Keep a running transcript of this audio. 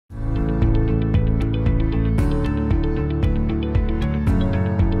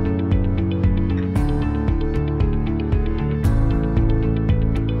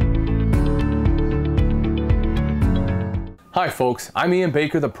Hi folks, I'm Ian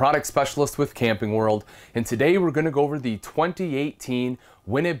Baker, the product specialist with Camping World, and today we're going to go over the 2018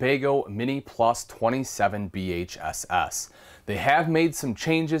 Winnebago Minnie Plus 27 BHSS. They have made some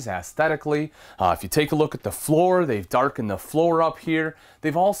changes aesthetically. If you take a look at the floor, they've darkened the floor up here.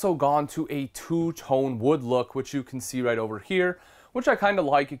 They've also gone to a two-tone wood look, which you can see right over here, which I kind of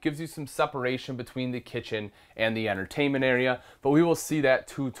like. It gives you some separation between the kitchen and the entertainment area, but we will see that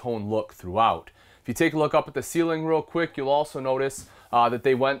two-tone look throughout. If you take a look up at the ceiling real quick, you'll also notice that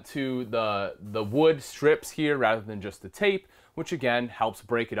they went to the wood strips here rather than just the tape, which again helps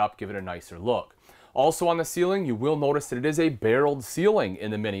break it up, give it a nicer look. Also on the ceiling, you will notice that it is a barreled ceiling in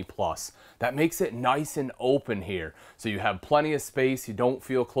the Minnie Plus. That makes it nice and open here. So you have plenty of space, you don't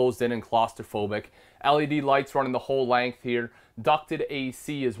feel closed in and claustrophobic. LED lights running the whole length here. Ducted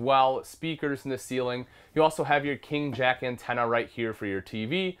AC as well, speakers in the ceiling. You also have your king jack antenna right here for your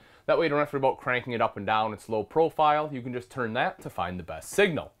TV. That way you don't have to worry about cranking it up and down. It's low profile. You can just turn that to find the best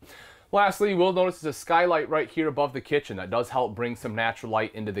signal. Lastly, you will notice there's a skylight right here above the kitchen. That does help bring some natural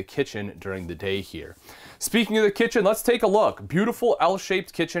light into the kitchen during the day here. Speaking of the kitchen, let's take a look. Beautiful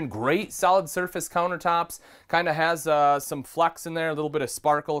L-shaped kitchen, great solid surface countertops. Kind of has some flecks in there, a little bit of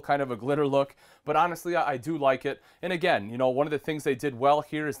sparkle, kind of a glitter look. But honestly, I do like it. And again, you know, one of the things they did well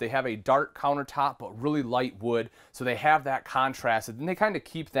here is they have a dark countertop, but really light wood. So they have that contrast, and they kind of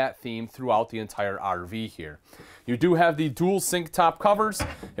keep that theme throughout the entire RV here. You do have the dual sink top covers.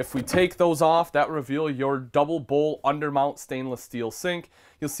 If we take those off, that reveal your double bowl undermount stainless steel sink.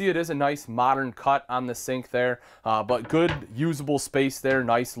 You'll see it is a nice modern cut on the sink there, but good usable space there,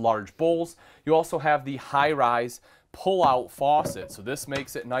 nice large bowls. You also have the high-rise pull-out faucet, so this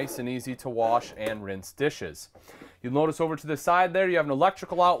makes it nice and easy to wash and rinse dishes. You'll notice over to the side there, you have an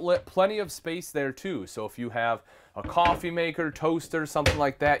electrical outlet, plenty of space there too. So if you have a coffee maker, toaster, something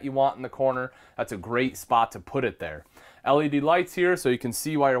like that you want in the corner, that's a great spot to put it there. LED lights here so you can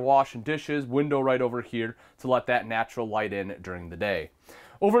see while you're washing dishes, window right over here to let that natural light in during the day.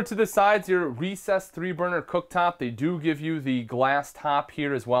 Over to the sides, your recessed 3-burner cooktop. They do give you the glass top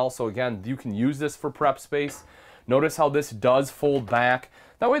here as well, so again, you can use this for prep space. Notice how this does fold back.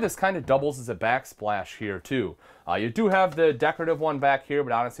 That way this kind of doubles as a backsplash here too. You do have the decorative one back here,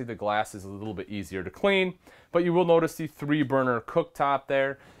 but honestly the glass is a little bit easier to clean. But you will notice the 3-burner cooktop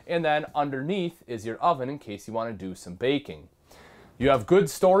there. And then underneath is your oven in case you want to do some baking. You have good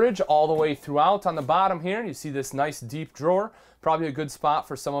storage all the way throughout on the bottom here. You see this nice deep drawer. Probably a good spot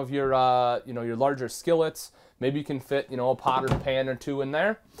for some of your, your larger skillets. Maybe you can fit, a pot or pan or two in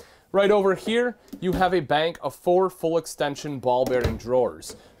there. Right over here, you have a bank of 4 full extension ball bearing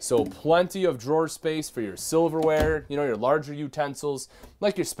drawers. So plenty of drawer space for your silverware, your larger utensils,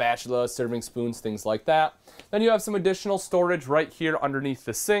 like your spatula, serving spoons, things like that. Then you have some additional storage right here underneath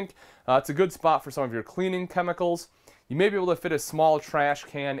the sink. It's a good spot for some of your cleaning chemicals. You may be able to fit a small trash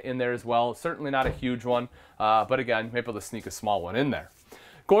can in there as well. Certainly not a huge one, but again, you may be able to sneak a small one in there.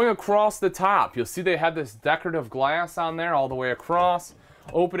 Going across the top, you'll see they have this decorative glass on there all the way across.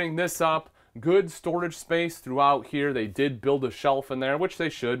 Opening this up, good storage space throughout here. They did build a shelf in there, which they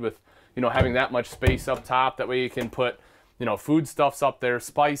should with, having that much space up top. That way you can put, foodstuffs up there,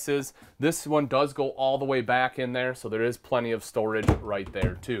 spices. This one does go all the way back in there, so there is plenty of storage right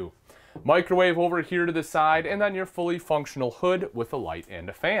there too. Microwave over here to the side, and then your fully functional hood with a light and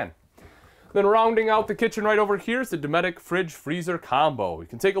a fan. Then rounding out the kitchen right over here is the Dometic fridge freezer combo. You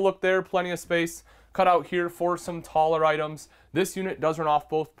can take a look there, plenty of space. Cut out here for some taller items. This unit does run off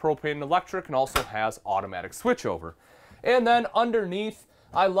both propane and electric and also has automatic switchover. And then underneath,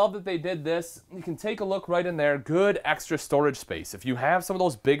 I love that they did this. You can take a look right in there. Good extra storage space. If you have some of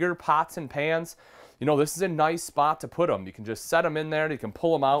those bigger pots and pans, this is a nice spot to put them. You can just set them in there. You can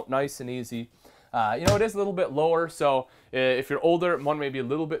pull them out nice and easy. It is a little bit lower, so if you're older, one may be a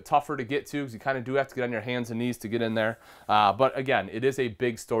little bit tougher to get to because you kind of do have to get on your hands and knees to get in there. But again, it is a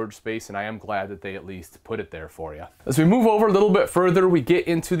big storage space, and I am glad that they at least put it there for you. As we move over a little bit further, we get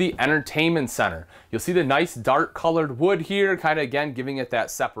into the entertainment center. You'll see the nice dark colored wood here, kind of again giving it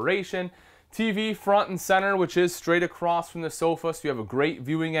that separation. TV front and center, which is straight across from the sofa, so you have a great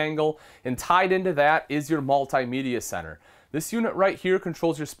viewing angle, and tied into that is your multimedia center. This unit right here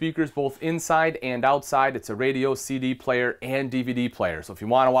controls your speakers both inside and outside. It's a radio, CD player, and DVD player. So if you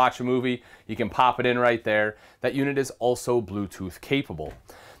want to watch a movie, you can pop it in right there. That unit is also Bluetooth capable.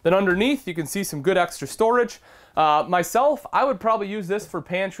 Then underneath, you can see some good extra storage. Myself, I would probably use this for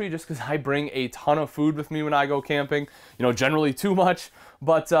pantry just because I bring a ton of food with me when I go camping. Generally too much.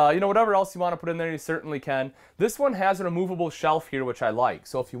 But, whatever else you want to put in there, you certainly can. This one has a removable shelf here, which I like.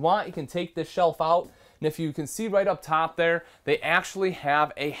 So if you want, you can take this shelf out. And if you can see right up top there, they actually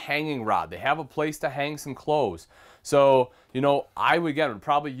have a hanging rod. They have a place to hang some clothes. So, you know, I would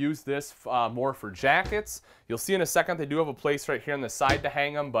probably use this more for jackets. You'll see in a second they do have a place right here on the side to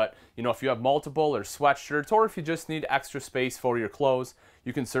hang them, but you know, if you have multiple or sweatshirts, or if you just need extra space for your clothes,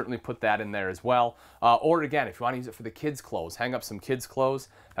 you can certainly put that in there as well. Or again, if you want to use it for the kids' clothes, hang up some kids' clothes,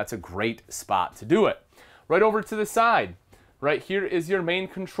 that's a great spot to do it. Right over to the side, right here is your main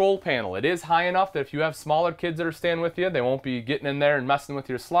control panel. It is high enough that if you have smaller kids that are staying with you, they won't be getting in there and messing with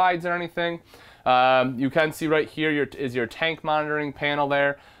your slides or anything. You can see right here is your tank monitoring panel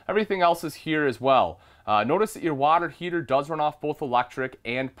there. Everything else is here as well. Notice that your water heater does run off both electric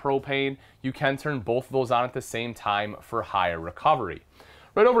and propane. You can turn both of those on at the same time for higher recovery.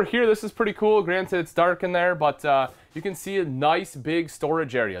 Right over here, this is pretty cool. Granted, it's dark in there, but you can see a nice big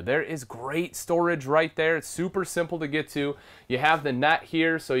storage area. There is great storage right there. It's super simple to get to. You have the net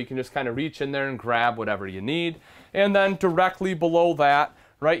here, so you can just kind of reach in there and grab whatever you need. And then directly below that,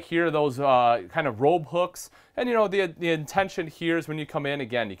 right here, those kind of robe hooks. And you know, the intention here is when you come in,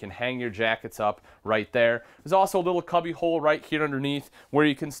 again, you can hang your jackets up right there. There's also a little cubby hole right here underneath where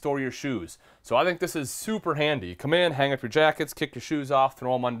you can store your shoes. So I think this is super handy. You come in, hang up your jackets, kick your shoes off,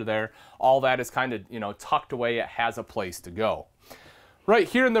 throw them under there. All that is kind of, you know, tucked away. It has a place to go. Right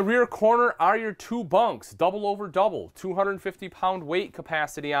here in the rear corner are your 2 bunks, double over double, 250-pound weight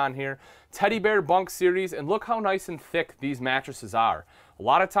capacity on here, teddy bear bunk series, and look how nice and thick these mattresses are. A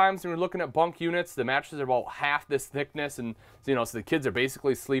lot of times when you're looking at bunk units, the mattresses are about half this thickness, and you know, so the kids are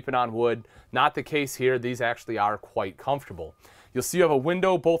basically sleeping on wood. Not the case here. These actually are quite comfortable. You'll see you have a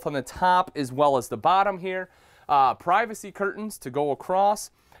window both on the top as well as the bottom here, privacy curtains to go across.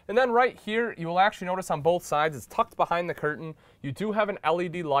 And then right here, you will actually notice on both sides, it's tucked behind the curtain. You do have an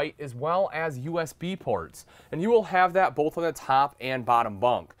LED light as well as USB ports. And you will have that both on the top and bottom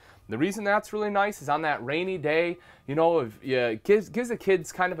bunk. The reason that's really nice is on that rainy day, you know, it gives the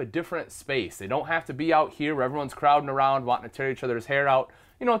kids kind of a different space. They don't have to be out here where everyone's crowding around wanting to tear each other's hair out.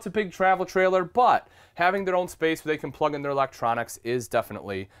 You know, it's a big travel trailer, but having their own space where they can plug in their electronics is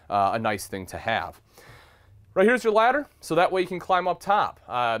definitely a nice thing to have. Right here's your ladder, so that way you can climb up top.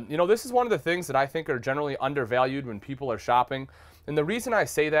 You know, this is one of the things that I think are generally undervalued when people are shopping. And the reason I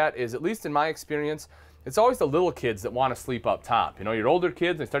say that is, at least in my experience, it's always the little kids that want to sleep up top. You know, your older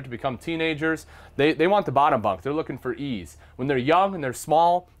kids, they start to become teenagers, they want the bottom bunk. They're looking for ease. When they're young and they're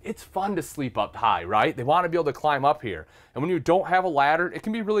small, it's fun to sleep up high, right? They want to be able to climb up here. And when you don't have a ladder, it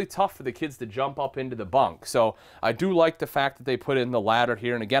can be really tough for the kids to jump up into the bunk. So I do like the fact that they put in the ladder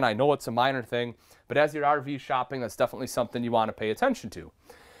here. And again, I know it's a minor thing, but as you're RV shopping, that's definitely something you want to pay attention to.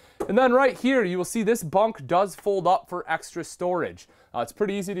 And then right here, you will see this bunk does fold up for extra storage. It's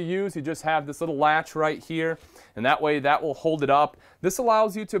pretty easy to use. You just have this little latch right here, and that way that will hold it up. This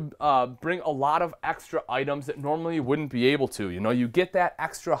allows you to bring a lot of extra items that normally you wouldn't be able to. You know, you get that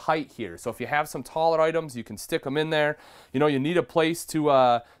extra height here. So if you have some taller items, you can stick them in there. You know, you need a place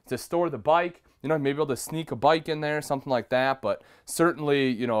to store the bike. You know, maybe able to sneak a bike in there, something like that. But certainly,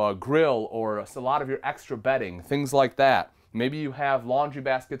 you know, a grill or a lot of your extra bedding, things like that. Maybe you have laundry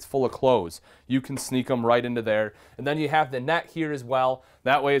baskets full of clothes. You can sneak them right into there. And then you have the net here as well.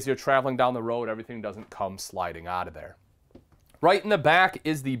 That way, as you're traveling down the road, everything doesn't come sliding out of there. Right in the back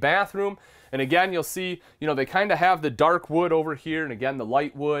is the bathroom. And again, you'll see, you know, they kind of have the dark wood over here. And again, the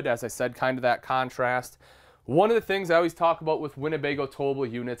light wood, as I said, kind of that contrast. One of the things I always talk about with Winnebago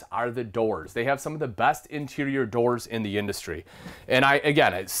towable units are the doors. They have some of the best interior doors in the industry. And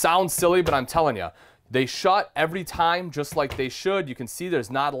again, it sounds silly, but I'm telling you, they shut every time just like they should. You can see there's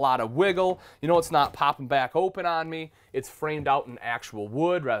not a lot of wiggle. You know, it's not popping back open on me. It's framed out in actual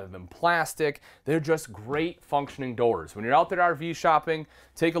wood rather than plastic. They're just great functioning doors. When you're out there RV shopping,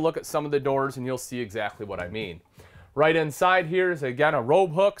 take a look at some of the doors and you'll see exactly what I mean. Right inside here is, again, a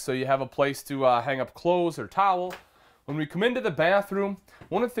robe hook, so you have a place to hang up clothes or towel. When we come into the bathroom,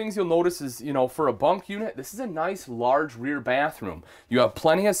 one of the things you'll notice is, you know, for a bunk unit, this is a nice large rear bathroom. You have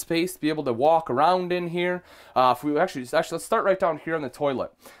plenty of space to be able to walk around in here. If we actually let's start right down here on the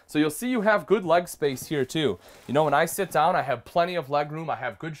toilet. So you'll see you have good leg space here too. You know, when I sit down, I have plenty of leg room. I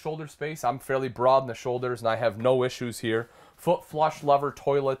have good shoulder space. I'm fairly broad in the shoulders and I have no issues here. Foot flush lever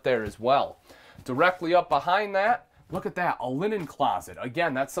toilet there as well. Directly up behind that, look at that, a linen closet.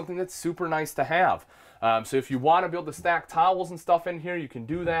 Again, that's something that's super nice to have. So if you want to be able to stack towels and stuff in here, you can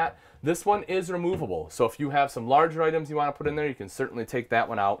do that. This one is removable. So if you have some larger items you want to put in there, you can certainly take that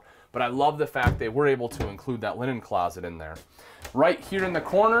one out. But I love the fact they were able to include that linen closet in there. Right here in the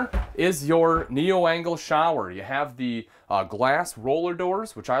corner is your neo-angle shower. You have the glass roller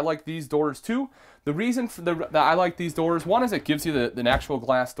doors, which I like these doors too. The reason for that I like these doors, one is it gives you an actual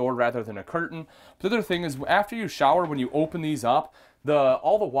glass door rather than a curtain. The other thing is, after you shower, when you open these up,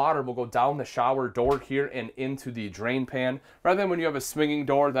 all the water will go down the shower door here and into the drain pan, rather than when you have a swinging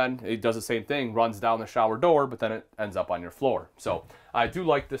door, then it does the same thing, runs down the shower door, but then it ends up on your floor. So I do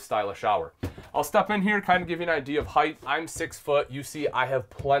like this style of shower. I'll step in here, kind of give you an idea of height. I'm 6 foot. You see I have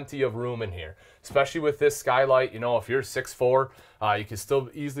plenty of room in here, especially with this skylight. You know, if you're 6'4", you can still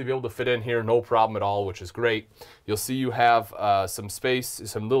easily be able to fit in here, no problem at all, which is great. You'll see you have some space,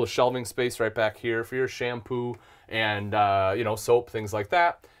 some little shelving space right back here for your shampoo and you know, soap, things like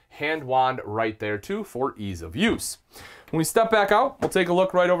that. Hand wand right there too for ease of use. When we step back out, we'll take a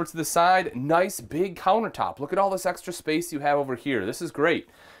look right over to the side. Nice big countertop. Look at all this extra space you have over here. This is great.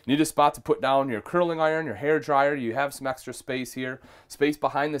 You need a spot to put down your curling iron, your hair dryer. You have some extra space here. Space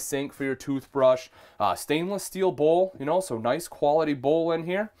behind the sink for your toothbrush. Stainless steel bowl, you know, so nice quality bowl in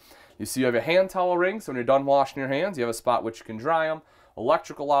here. You see you have a hand towel ring, so when you're done washing your hands, you have a spot which you can dry them.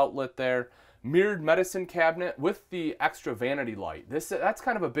 Electrical outlet there. Mirrored medicine cabinet with the extra vanity light. That's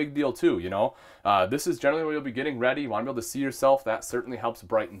kind of a big deal too, you know. This is generally where you'll be getting ready. You want to be able to see yourself. That certainly helps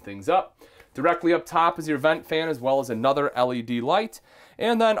brighten things up. Directly up top is your vent fan as well as another LED light.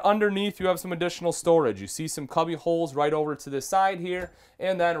 And then underneath you have some additional storage. You see some cubby holes right over to the side here.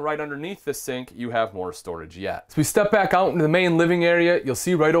 And then right underneath the sink you have more storage yet. So we step back out into the main living area. You'll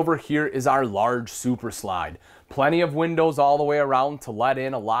see right over here is our large super slide. Plenty of windows all the way around to let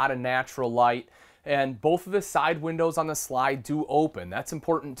in a lot of natural light. And both of the side windows on the slide do open. That's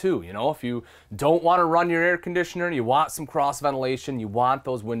important too. You know, if you don't want to run your air conditioner and you want some cross ventilation, you want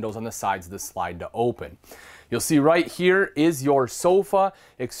those windows on the sides of the slide to open. You'll see right here is your sofa.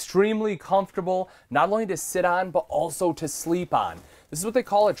 Extremely comfortable, not only to sit on, but also to sleep on. This is what they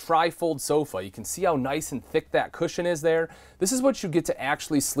call a tri-fold sofa. You can see how nice and thick that cushion is there. This is what you get to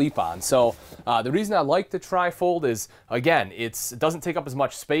actually sleep on. So the reason I like the tri-fold is, again, it doesn't take up as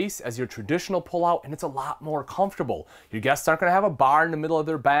much space as your traditional pull-out, and it's a lot more comfortable. Your guests aren't gonna have a bar in the middle of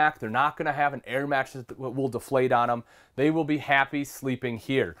their back. They're not gonna have an air mattress that will deflate on them. They will be happy sleeping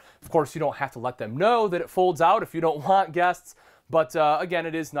here. Of course, you don't have to let them know that it folds out if you don't want guests, but again,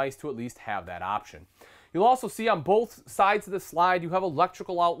 it is nice to at least have that option. You'll also see on both sides of the slide, you have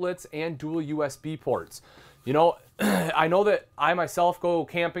electrical outlets and dual USB ports. You know, I know that I myself go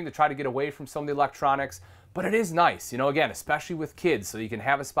camping to try to get away from some of the electronics, but it is nice, you know, again, especially with kids, so you can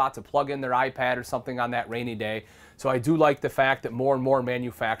have a spot to plug in their iPad or something on that rainy day. So I do like the fact that more and more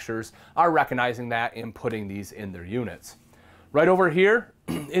manufacturers are recognizing that and putting these in their units. Right over here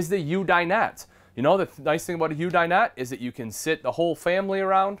is the U-dinette. You know, the nice thing about a U-dinette is that you can sit the whole family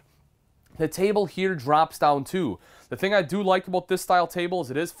around. The table here drops down too. The thing I do like about this style table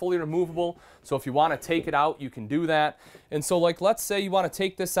is it is fully removable, so if you want to take it out, you can do that. And so, like, let's say you want to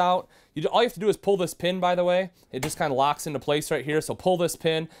take this out. All you have to do is pull this pin, by the way. It just kind of locks into place right here, so pull this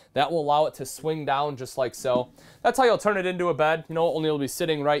pin. That will allow it to swing down just like so. That's how you'll turn it into a bed. You know, only it'll be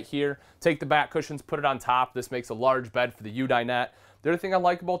sitting right here. Take the back cushions, put it on top. This makes a large bed for the U-dinette. The other thing I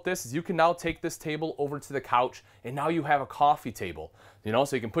like about this is you can now take this table over to the couch, and now you have a coffee table. You know,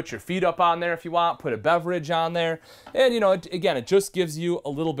 so you can put your feet up on there if you want, put a beverage on there. And, you know, again, it just gives you a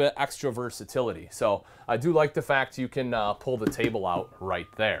little bit extra versatility. So I do like the fact you can pull the table out right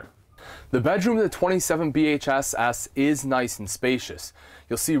there. The bedroom of the 27 BHSS is nice and spacious.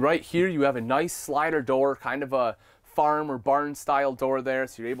 You'll see right here you have a nice slider door, kind of a farm or barn style door there,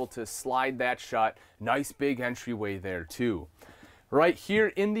 so you're able to slide that shut. Nice big entryway there too. Right here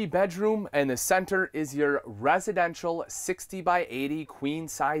in the bedroom and the center is your residential 60 by 80 queen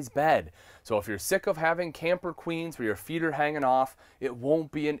size bed. So if you're sick of having camper queens where your feet are hanging off, it won't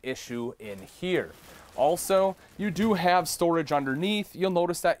be an issue in here. Also, you do have storage underneath. You'll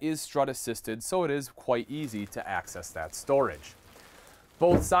notice that is strut assisted, so it is quite easy to access that storage.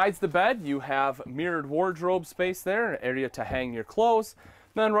 Both sides of the bed, you have mirrored wardrobe space there, an area to hang your clothes.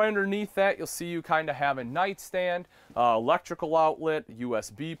 Then right underneath that, you'll see you kind of have a nightstand, electrical outlet,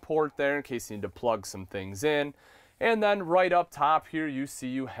 USB port there in case you need to plug some things in. And then right up top here, you see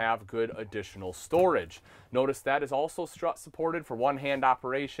you have good additional storage. Notice that is also strut supported for one-hand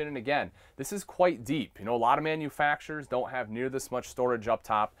operation. And again, this is quite deep. You know, a lot of manufacturers don't have near this much storage up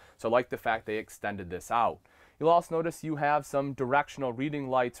top, so I like the fact they extended this out. You'll also notice you have some directional reading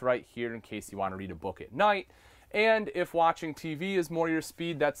lights right here in case you want to read a book at night. And if watching TV is more your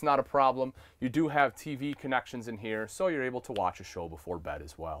speed, that's not a problem. You do have TV connections in here, so you're able to watch a show before bed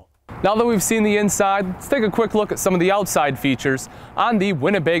as well. Now that we've seen the inside, let's take a quick look at some of the outside features on the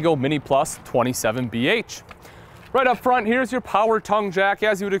Winnebago Minnie Plus 27BH. Right up front, here's your power tongue jack,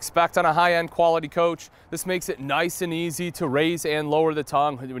 as you would expect on a high-end quality coach. This makes it nice and easy to raise and lower the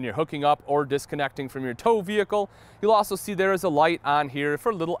tongue when you're hooking up or disconnecting from your tow vehicle. You'll also see there is a light on here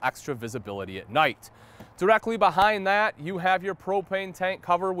for a little extra visibility at night. Directly behind that, you have your propane tank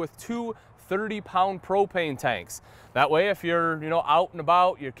cover with two 30-pound propane tanks. That way, if you're out and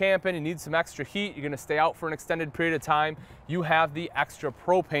about, you're camping, you need some extra heat, you're going to stay out for an extended period of time, you have the extra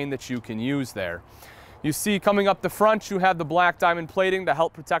propane that you can use there. You see coming up the front, you have the black diamond plating to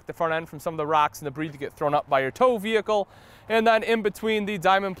help protect the front end from some of the rocks and debris that get thrown up by your tow vehicle. And then in between the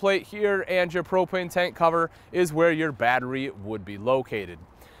diamond plate here and your propane tank cover is where your battery would be located.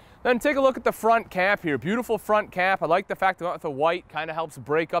 Then take a look at the front cap here. Beautiful front cap. I like the fact that went with the white, kind of helps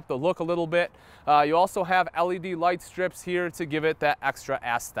break up the look a little bit. You also have LED light strips here to give it that extra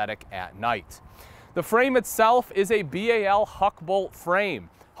aesthetic at night. The frame itself is a BAL huck bolt frame.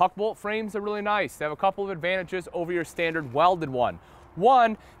 Huck bolt frames are really nice. They have a couple of advantages over your standard welded one.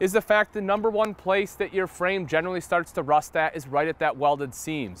 One is the fact the number one place that your frame generally starts to rust at is right at that welded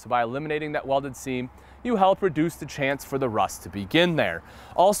seam. So by eliminating that welded seam, you help reduce the chance for the rust to begin there.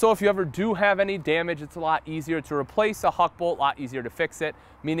 Also, if you ever do have any damage, it's a lot easier to replace a huck bolt, a lot easier to fix it,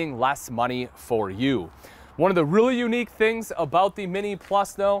 meaning less money for you. One of the really unique things about the Mini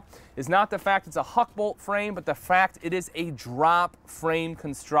Plus though is not the fact it's a huck bolt frame, but the fact it is a drop frame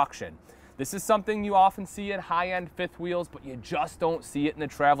construction. This is something you often see at high-end fifth wheels, but you just don't see it in the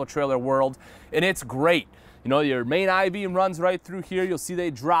travel trailer world, and it's great. Your main I-beam runs right through here. You'll see they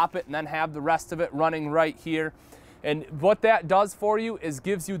drop it and then have the rest of it running right here. And what that does for you is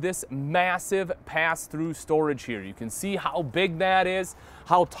gives you this massive pass-through storage here. You can see how big that is,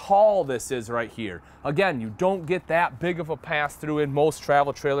 how tall this is right here. Again, you don't get that big of a pass-through in most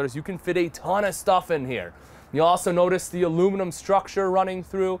travel trailers. You can fit a ton of stuff in here. You'll also notice the aluminum structure running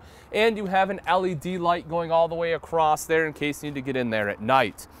through, and you have an LED light going all the way across there in case you need to get in there at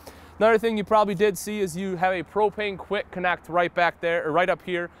night. Another thing you probably did see is you have a propane quick connect right back there, or right up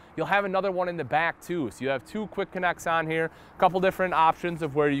here. You'll have another one in the back too. So you have two quick connects on here, a couple different options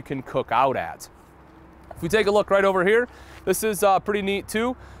of where you can cook out at. If we take a look right over here, this is pretty neat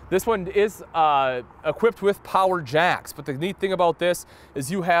too. This one is equipped with power jacks, but the neat thing about this is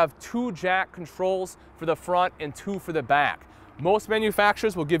you have two jack controls for the front and two for the back. Most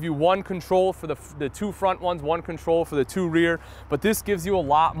manufacturers will give you one control for the two front ones, one control for the two rear, but this gives you a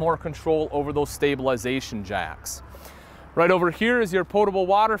lot more control over those stabilization jacks. Right over here is your potable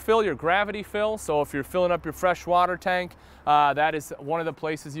water fill, your gravity fill. So if you're filling up your fresh water tank, that is one of the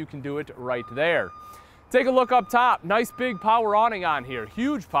places you can do it right there. Take a look up top. Nice big power awning on here,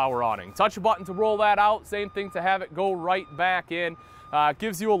 huge power awning. Touch a button to roll that out, same thing to have it go right back in.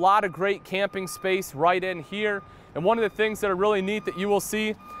 Gives you a lot of great camping space right in here. And one of the things that are really neat that you will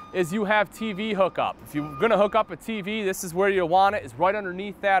see is you have TV hookup. If you're gonna hook up a TV, this is where you want it, is right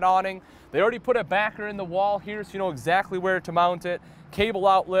underneath that awning. They already put a backer in the wall here so you know exactly where to mount it. Cable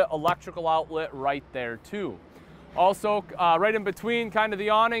outlet, electrical outlet right there too. Also, right in between kind of the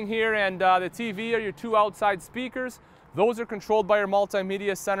awning here and the TV are your two outside speakers. Those are controlled by your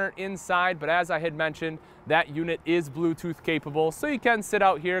multimedia center inside, but as I had mentioned, that unit is Bluetooth capable, so you can sit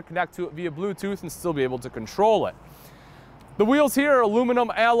out here, connect to it via Bluetooth, and still be able to control it. The wheels here are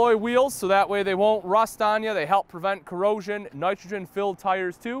aluminum alloy wheels, so that way they won't rust on you. They help prevent corrosion, nitrogen-filled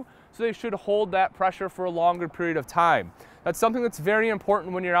tires too, so they should hold that pressure for a longer period of time. That's something that's very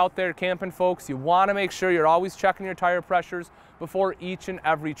important when you're out there camping, folks. You want to make sure you're always checking your tire pressures before each and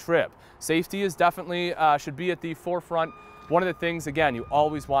every trip. Safety is definitely should be at the forefront. One of the things, again, you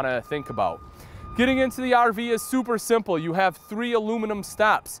always want to think about. Getting into the RV is super simple. You have 3 aluminum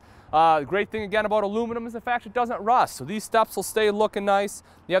steps. The great thing again about aluminum is the fact it doesn't rust, so these steps will stay looking nice.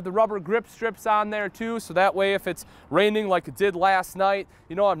 You have the rubber grip strips on there too, so that way if it's raining like it did last night,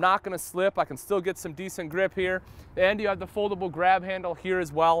 you know I'm not going to slip. I can still get some decent grip here. And you have the foldable grab handle here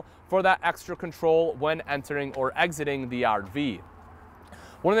as well for that extra control when entering or exiting the RV.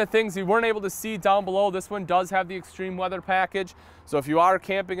 One of the things you weren't able to see down below, this one does have the extreme weather package, so if you are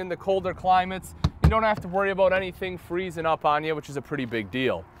camping in the colder climates, you don't have to worry about anything freezing up on you, which is a pretty big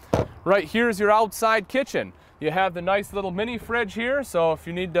deal. Right here is your outside kitchen. You have the nice little mini fridge here, so if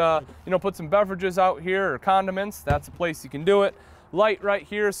you need to, put some beverages out here or condiments, that's a place you can do it. Light right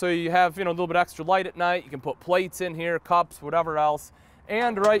here, so you have, a little bit extra light at night. You can put plates in here, cups, whatever else.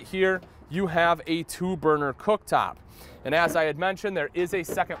 And right here, you have a 2-burner cooktop. And as I had mentioned, there is a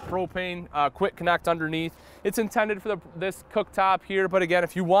second propane quick connect underneath. It's intended for this cooktop here, but again,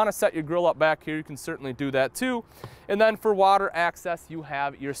 if you want to set your grill up back here, you can certainly do that too. And then for water access, you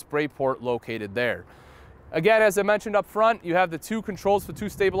have your spray port located there. Again, as I mentioned up front, you have the 2 controls for 2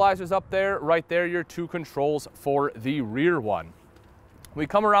 stabilizers up there. Right there, your 2 controls for the rear one. We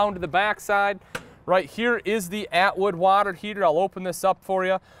come around to the back side. Right here is the Atwood water heater. I'll open this up for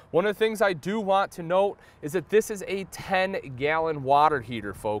you. One of the things I do want to note is that this is a 10-gallon water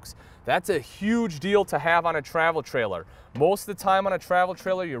heater, folks. That's a huge deal to have on a travel trailer. Most of the time on a travel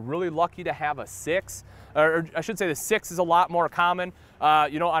trailer, you're really lucky to have a 6, or I should say the 6 is a lot more common.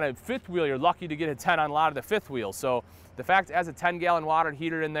 You know, on a fifth wheel, you're lucky to get a 10 on a lot of the fifth wheels. So the fact it has a 10-gallon water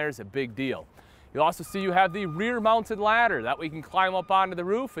heater in there is a big deal. You'll also see you have the rear-mounted ladder that we can climb up onto the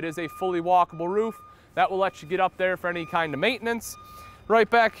roof. It is a fully walkable roof. That will let you get up there for any kind of maintenance. Right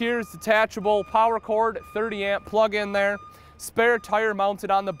back here is detachable power cord, 30-amp plug-in there. Spare tire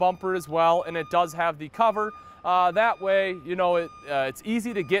mounted on the bumper as well, and it does have the cover. That way, you know, it's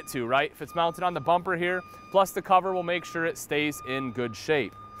easy to get to, right? If it's mounted on the bumper here, plus the cover will make sure it stays in good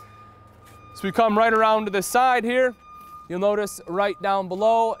shape. So we come right around to the side here. You'll notice right down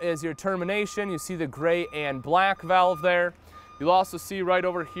below is your termination. You see the gray and black valve there. You'll also see right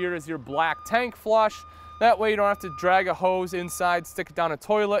over here is your black tank flush. That way you don't have to drag a hose inside, stick it down a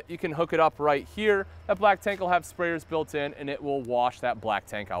toilet. You can hook it up right here. That black tank will have sprayers built in and it will wash that black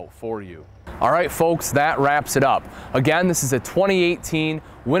tank out for you. All right, folks, that wraps it up. Again, this is a 2018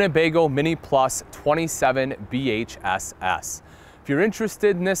 Winnebago Minnie Plus 27 BHSS. If you're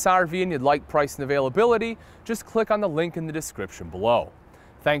interested in this RV and you'd like price and availability, just click on the link in the description below.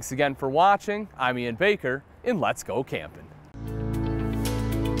 Thanks again for watching. I'm Ian Baker, and let's go camping.